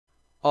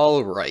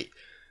Alright,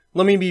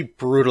 let me be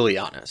brutally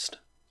honest.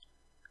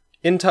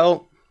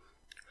 Intel,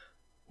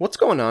 what's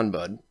going on,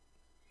 bud?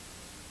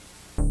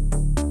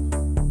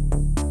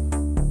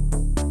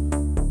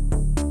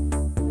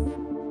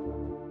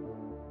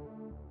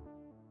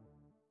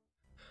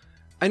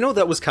 I know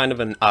that was kind of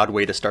an odd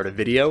way to start a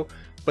video,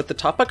 but the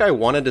topic I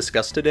want to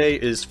discuss today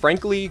is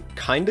frankly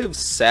kind of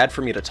sad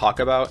for me to talk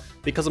about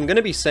because I'm going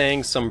to be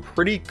saying some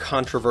pretty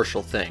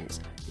controversial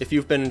things if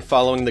you've been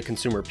following the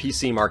consumer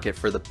PC market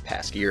for the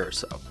past year or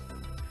so.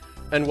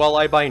 And while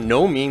I by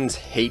no means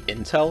hate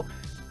Intel,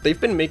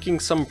 they've been making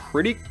some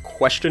pretty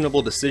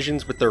questionable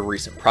decisions with their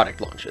recent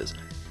product launches.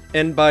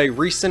 And by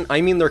recent,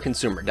 I mean their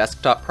consumer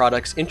desktop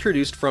products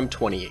introduced from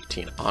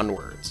 2018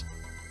 onwards.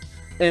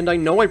 And I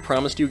know I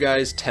promised you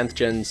guys 10th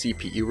gen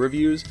CPU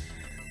reviews,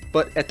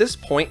 but at this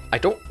point, I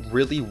don't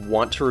really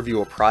want to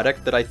review a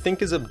product that I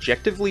think is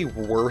objectively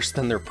worse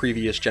than their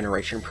previous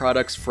generation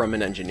products from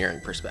an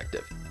engineering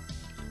perspective.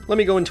 Let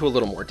me go into a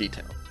little more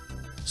detail.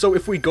 So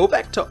if we go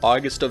back to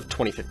August of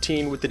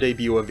 2015 with the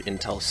debut of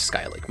Intel's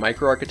Skylake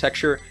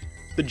microarchitecture,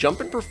 the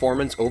jump in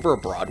performance over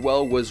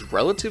Broadwell was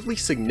relatively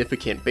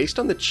significant based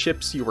on the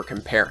chips you were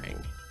comparing,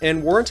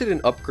 and warranted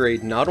an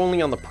upgrade not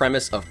only on the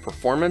premise of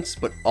performance,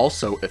 but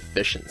also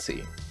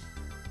efficiency.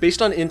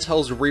 Based on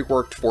Intel's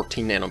reworked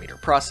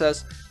 14nm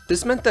process,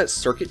 this meant that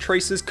circuit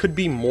traces could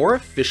be more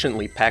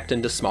efficiently packed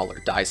into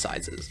smaller die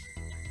sizes.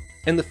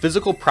 And the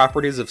physical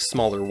properties of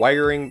smaller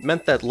wiring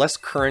meant that less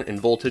current and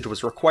voltage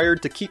was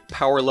required to keep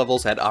power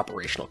levels at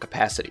operational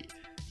capacity,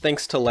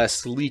 thanks to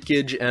less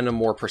leakage and a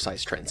more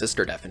precise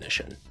transistor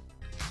definition.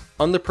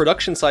 On the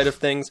production side of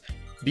things,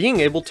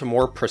 being able to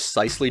more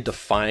precisely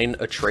define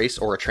a trace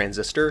or a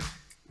transistor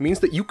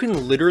means that you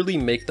can literally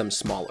make them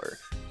smaller,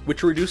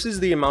 which reduces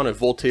the amount of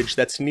voltage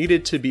that's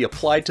needed to be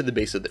applied to the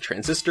base of the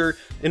transistor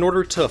in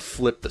order to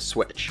flip the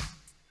switch.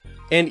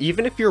 And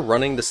even if you're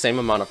running the same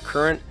amount of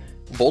current,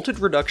 voltage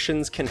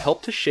reductions can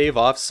help to shave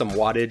off some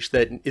wattage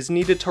that is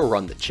needed to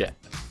run the chip.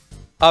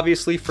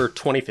 Obviously, for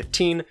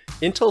 2015,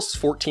 Intel's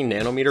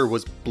 14nm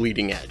was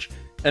bleeding edge,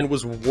 and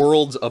was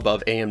worlds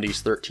above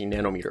AMD's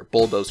 13nm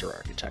bulldozer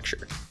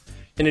architecture.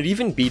 And it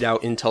even beat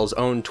out Intel's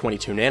own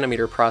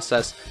 22nm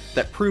process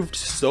that proved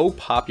so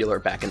popular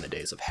back in the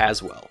days of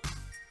Haswell.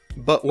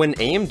 But when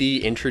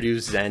AMD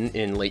introduced Zen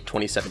in late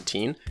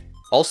 2017,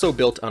 also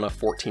built on a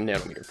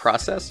 14nm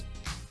process,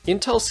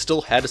 Intel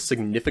still had a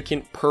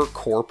significant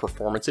per-core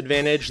performance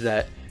advantage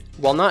that,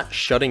 while not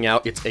shutting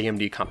out its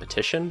AMD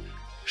competition,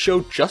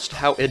 showed just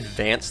how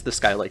advanced the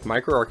Skylake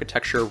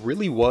microarchitecture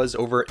really was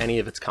over any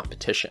of its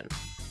competition.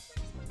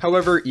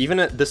 However, even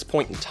at this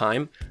point in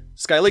time,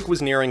 Skylake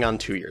was nearing on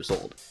 2 years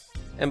old,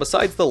 and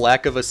besides the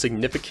lack of a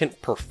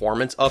significant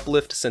performance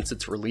uplift since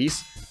its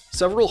release,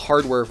 several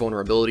hardware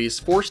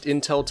vulnerabilities forced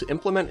Intel to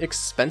implement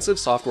expensive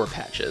software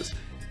patches,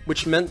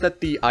 which meant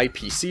that the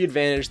IPC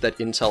advantage that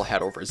Intel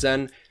had over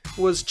Zen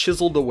was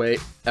chiseled away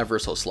ever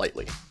so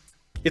slightly.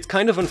 It's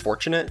kind of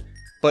unfortunate,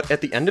 but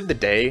at the end of the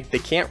day, they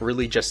can't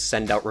really just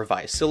send out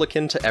revised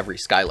silicon to every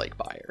Skylake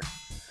buyer.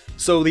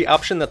 So the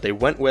option that they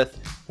went with,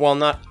 while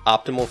not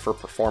optimal for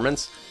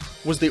performance,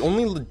 was the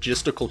only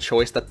logistical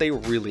choice that they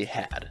really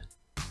had.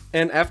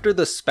 And after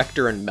the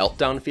Spectre and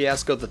Meltdown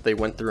fiasco that they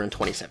went through in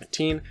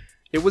 2017,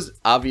 it was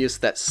obvious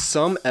that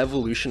some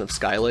evolution of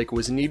Skylake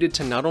was needed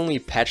to not only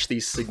patch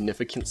these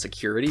significant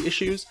security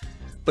issues,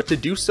 but to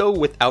do so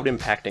without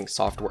impacting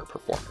software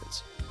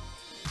performance.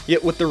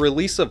 Yet with the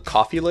release of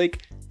Coffee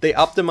Lake, they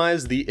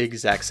optimized the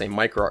exact same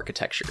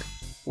microarchitecture,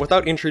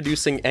 without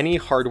introducing any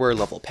hardware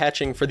level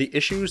patching for the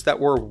issues that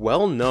were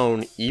well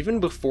known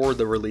even before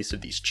the release of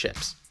these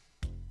chips.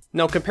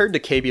 Now compared to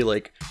Kaby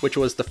Lake, which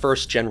was the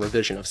first gen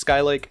revision of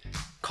Skylake,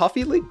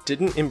 Coffee Lake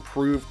didn't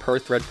improve per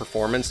thread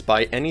performance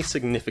by any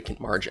significant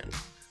margin.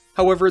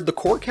 However, the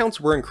core counts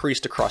were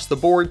increased across the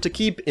board to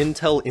keep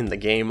Intel in the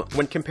game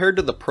when compared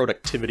to the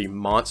productivity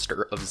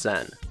monster of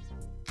Zen.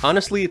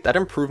 Honestly, that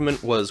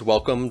improvement was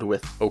welcomed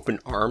with open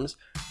arms,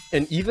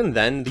 and even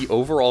then, the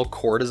overall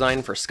core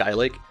design for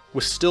Skylake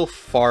was still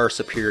far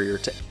superior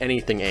to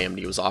anything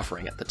AMD was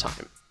offering at the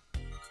time.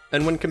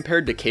 And when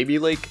compared to Kaby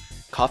Lake,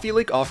 Coffee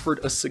Lake offered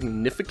a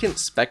significant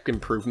spec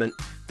improvement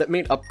that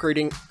made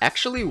upgrading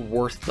actually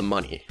worth the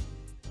money.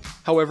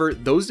 However,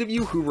 those of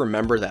you who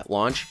remember that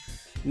launch,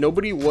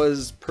 nobody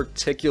was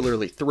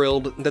particularly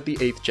thrilled that the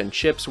 8th gen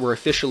chips were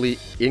officially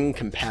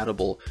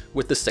incompatible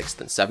with the 6th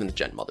and 7th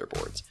gen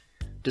motherboards,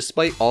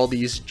 despite all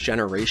these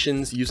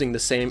generations using the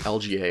same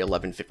LGA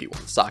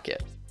 1151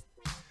 socket.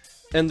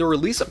 And the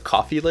release of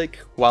Coffee Lake,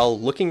 while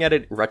looking at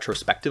it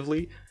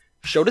retrospectively,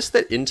 showed us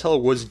that Intel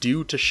was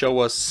due to show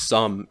us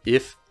some,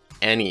 if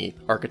any,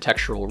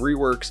 architectural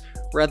reworks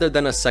rather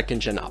than a 2nd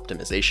gen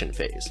optimization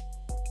phase.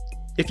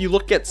 If you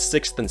look at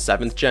 6th and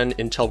 7th gen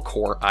Intel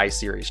Core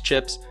i-series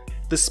chips,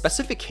 the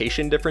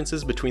specification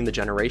differences between the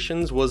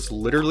generations was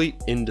literally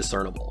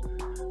indiscernible,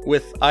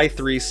 with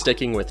i3s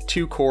sticking with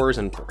 2 cores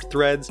and 4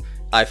 threads,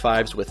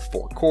 i5s with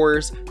 4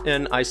 cores,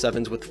 and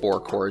i7s with 4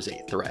 cores, 8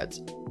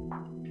 threads.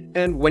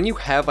 And when you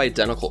have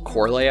identical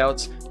core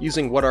layouts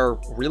using what are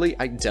really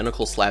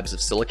identical slabs of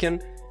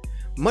silicon,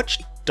 much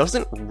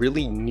doesn't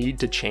really need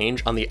to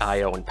change on the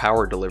I/O and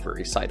power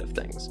delivery side of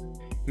things,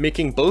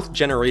 making both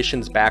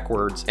generations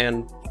backwards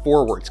and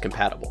forwards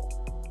compatible.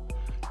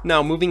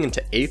 Now moving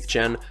into 8th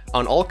gen,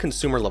 on all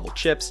consumer level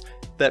chips,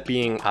 that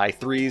being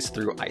i3s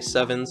through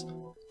i7s,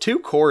 2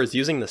 cores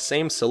using the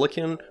same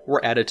silicon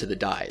were added to the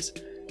dies,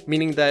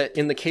 meaning that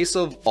in the case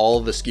of all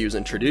the SKUs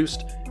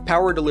introduced,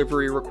 power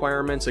delivery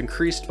requirements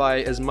increased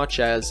by as much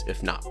as,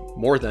 if not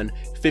more than,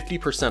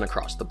 50%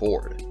 across the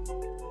board.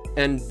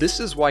 And this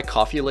is why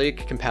Coffee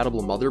Lake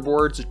compatible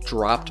motherboards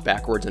dropped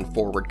backwards and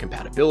forward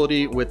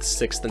compatibility with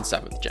 6th and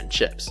 7th gen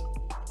chips.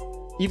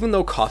 Even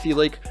though Coffee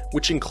Lake,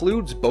 which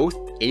includes both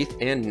 8th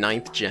and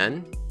 9th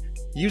gen,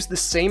 used the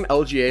same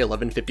LGA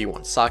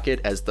 1151 socket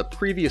as the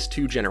previous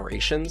 2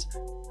 generations,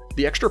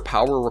 the extra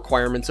power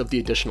requirements of the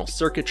additional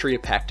circuitry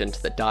packed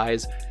into the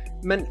dies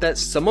meant that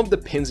some of the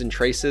pins and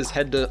traces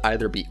had to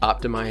either be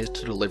optimized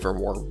to deliver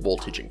more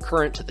voltage and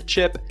current to the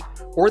chip,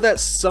 or that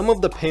some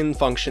of the pin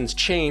functions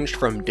changed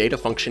from data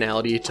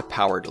functionality to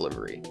power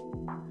delivery.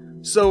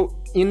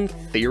 So, in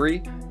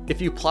theory,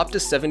 if you plopped a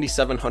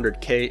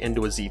 7700K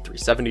into a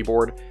Z370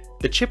 board,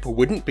 the chip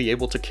wouldn't be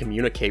able to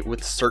communicate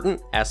with certain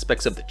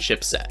aspects of the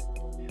chipset,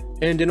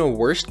 and in a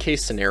worst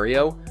case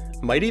scenario,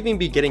 might even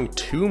be getting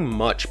too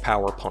much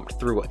power pumped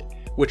through it,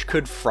 which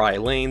could fry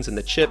lanes in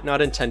the chip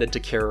not intended to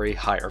carry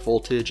higher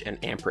voltage and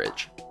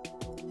amperage.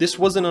 This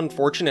was an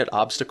unfortunate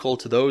obstacle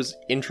to those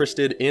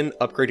interested in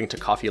upgrading to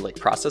Coffee Lake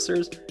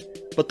processors,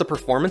 but the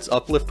performance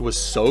uplift was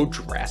so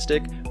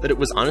drastic that it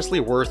was honestly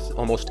worth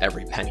almost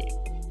every penny.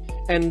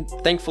 And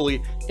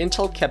thankfully,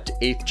 Intel kept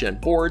 8th gen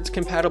boards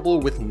compatible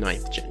with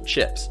 9th gen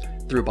chips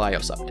through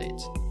BIOS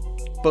updates.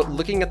 But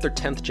looking at their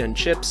 10th gen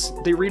chips,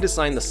 they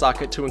redesigned the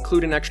socket to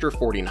include an extra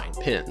 49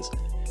 pins.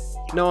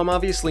 Now, I'm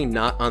obviously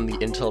not on the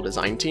Intel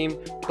design team,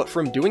 but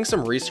from doing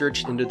some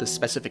research into the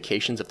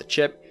specifications of the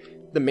chip,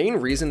 the main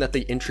reason that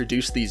they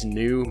introduced these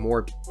new,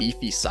 more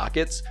beefy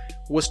sockets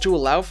was to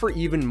allow for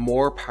even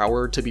more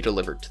power to be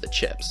delivered to the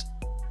chips.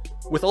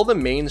 With all the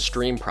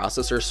mainstream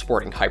processors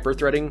supporting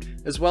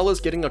hyperthreading, as well as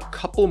getting a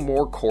couple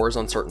more cores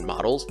on certain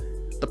models,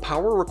 the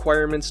power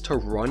requirements to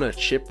run a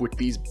chip with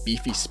these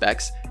beefy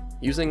specs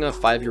using a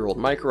 5-year-old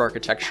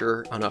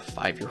microarchitecture on a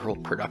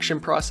 5-year-old production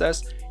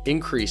process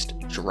increased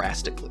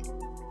drastically.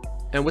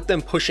 And with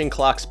them pushing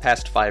clocks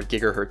past 5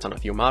 GHz on a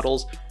few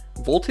models,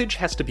 voltage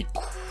has to be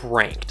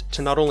cranked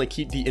to not only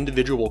keep the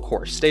individual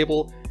cores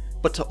stable,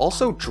 but to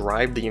also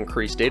drive the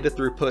increased data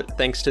throughput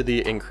thanks to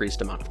the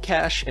increased amount of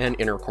cache and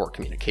inter-core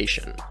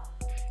communication.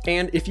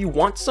 And if you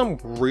want some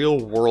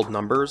real-world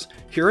numbers,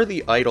 here are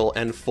the idle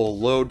and full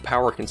load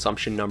power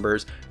consumption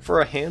numbers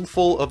for a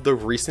handful of the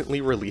recently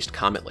released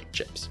Comet Lake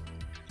chips.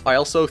 I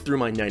also threw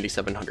my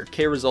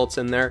 9700K results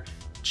in there,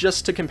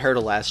 just to compare to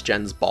last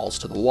gen's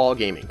balls-to-the-wall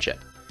gaming chip.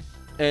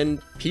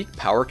 And peak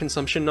power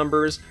consumption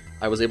numbers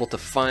I was able to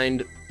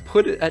find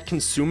put it at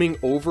consuming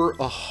over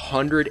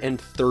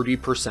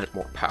 130%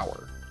 more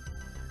power.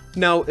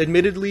 Now,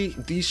 admittedly,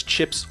 these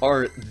chips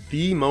are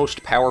the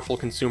most powerful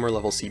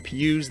consumer-level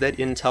CPUs that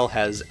Intel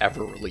has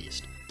ever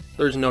released.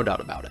 There's no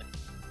doubt about it.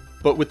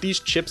 But with these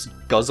chips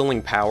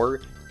guzzling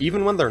power,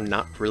 even when they're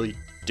not really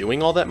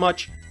doing all that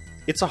much,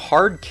 it's a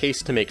hard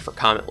case to make for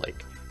Comet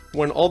Lake,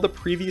 when all the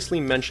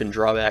previously mentioned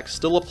drawbacks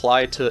still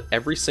apply to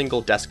every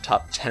single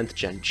desktop 10th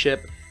gen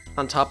chip,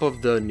 on top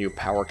of the new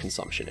power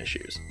consumption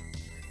issues.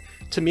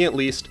 To me at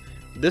least,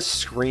 this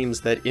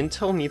screams that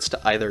Intel needs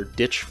to either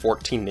ditch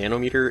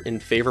 14nm in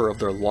favor of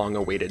their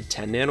long-awaited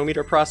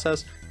 10nm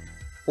process,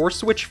 or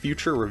switch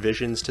future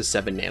revisions to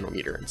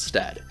 7nm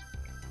instead.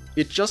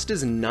 It just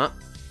is not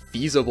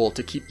feasible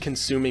to keep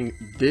consuming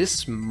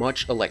this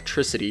much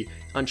electricity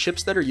on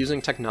chips that are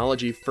using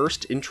technology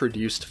first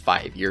introduced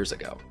 5 years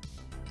ago.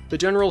 The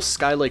general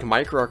Skylake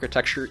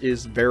microarchitecture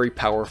is very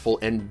powerful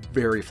and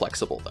very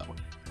flexible though.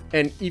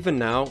 And even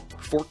now,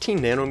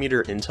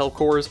 14nm Intel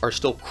cores are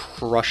still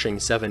crushing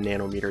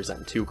 7nm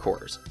M2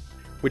 cores,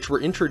 which were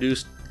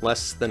introduced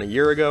less than a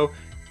year ago,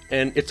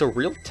 and it's a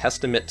real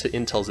testament to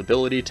Intel's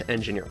ability to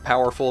engineer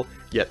powerful,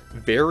 yet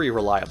very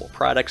reliable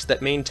products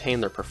that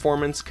maintain their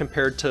performance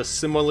compared to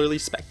similarly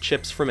spec'd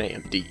chips from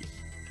AMD.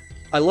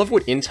 I love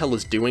what Intel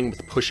is doing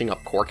with pushing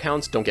up core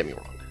counts, don't get me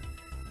wrong.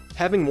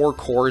 Having more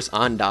cores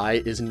on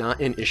die is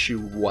not an issue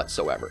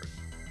whatsoever.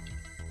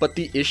 But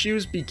the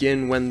issues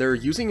begin when they're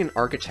using an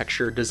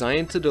architecture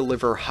designed to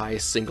deliver high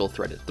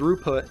single-threaded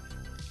throughput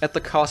at the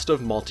cost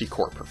of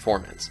multi-core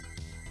performance.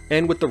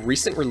 And with the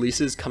recent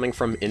releases coming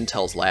from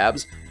Intel's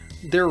labs,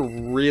 they're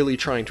really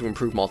trying to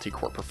improve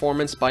multi-core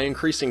performance by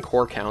increasing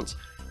core counts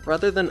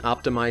rather than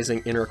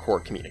optimizing inter-core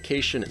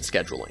communication and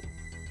scheduling.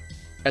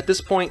 At this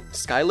point,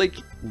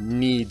 Skylake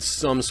needs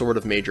some sort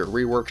of major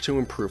rework to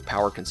improve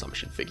power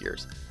consumption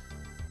figures.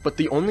 But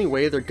the only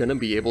way they're gonna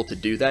be able to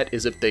do that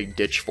is if they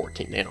ditch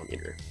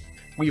 14nm.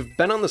 We've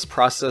been on this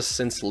process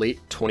since late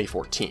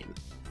 2014,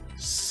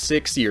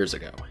 6 years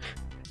ago.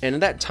 And in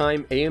that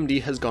time,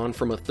 AMD has gone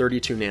from a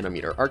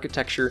 32nm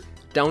architecture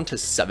down to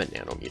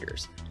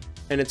 7nm.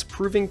 And it's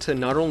proving to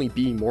not only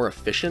be more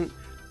efficient,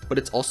 but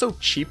it's also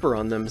cheaper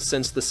on them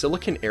since the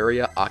silicon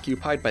area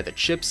occupied by the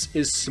chips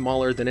is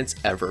smaller than it's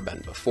ever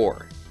been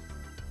before.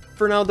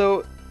 For now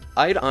though,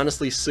 I'd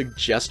honestly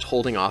suggest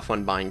holding off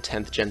on buying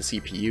 10th gen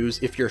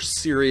CPUs if you're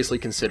seriously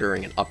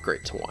considering an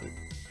upgrade to one.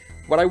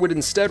 What I would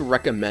instead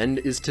recommend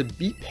is to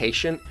be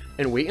patient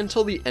and wait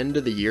until the end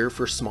of the year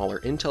for smaller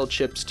Intel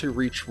chips to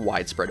reach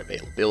widespread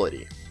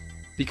availability.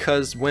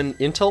 Because when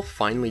Intel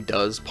finally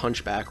does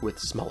punch back with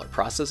smaller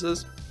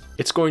processors,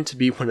 it's going to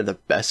be one of the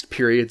best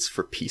periods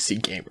for PC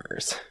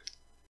gamers.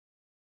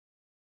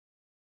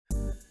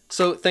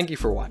 So thank you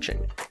for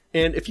watching,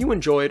 and if you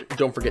enjoyed,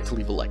 don't forget to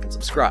leave a like and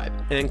subscribe,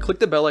 and click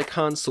the bell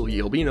icon so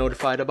you'll be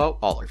notified about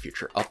all our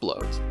future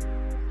uploads.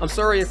 I'm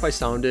sorry if I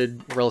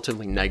sounded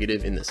relatively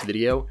negative in this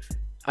video.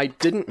 I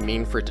didn't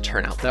mean for it to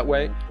turn out that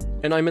way,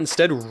 and I'm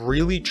instead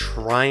really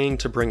trying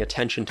to bring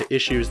attention to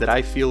issues that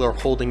I feel are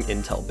holding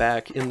Intel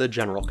back in the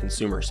general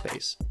consumer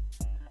space.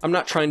 I'm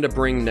not trying to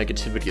bring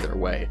negativity their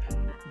way,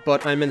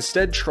 but I'm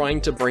instead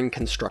trying to bring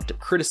constructive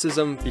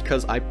criticism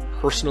because I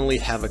personally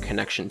have a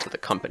connection to the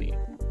company.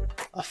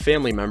 A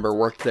family member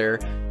worked there,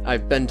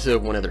 I've been to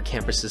one of their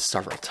campuses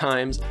several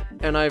times,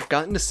 and I've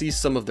gotten to see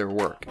some of their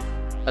work,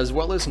 as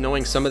well as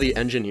knowing some of the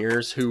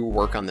engineers who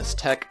work on this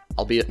tech,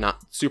 albeit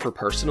not super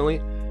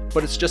personally,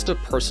 but it's just a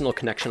personal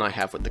connection I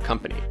have with the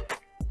company.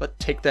 But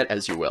take that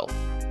as you will.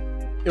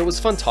 It was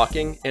fun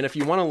talking, and if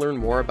you want to learn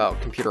more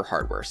about computer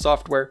hardware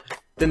software,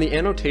 then the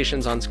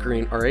annotations on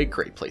screen are a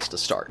great place to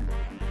start.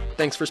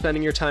 Thanks for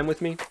spending your time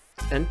with me,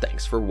 and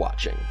thanks for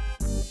watching.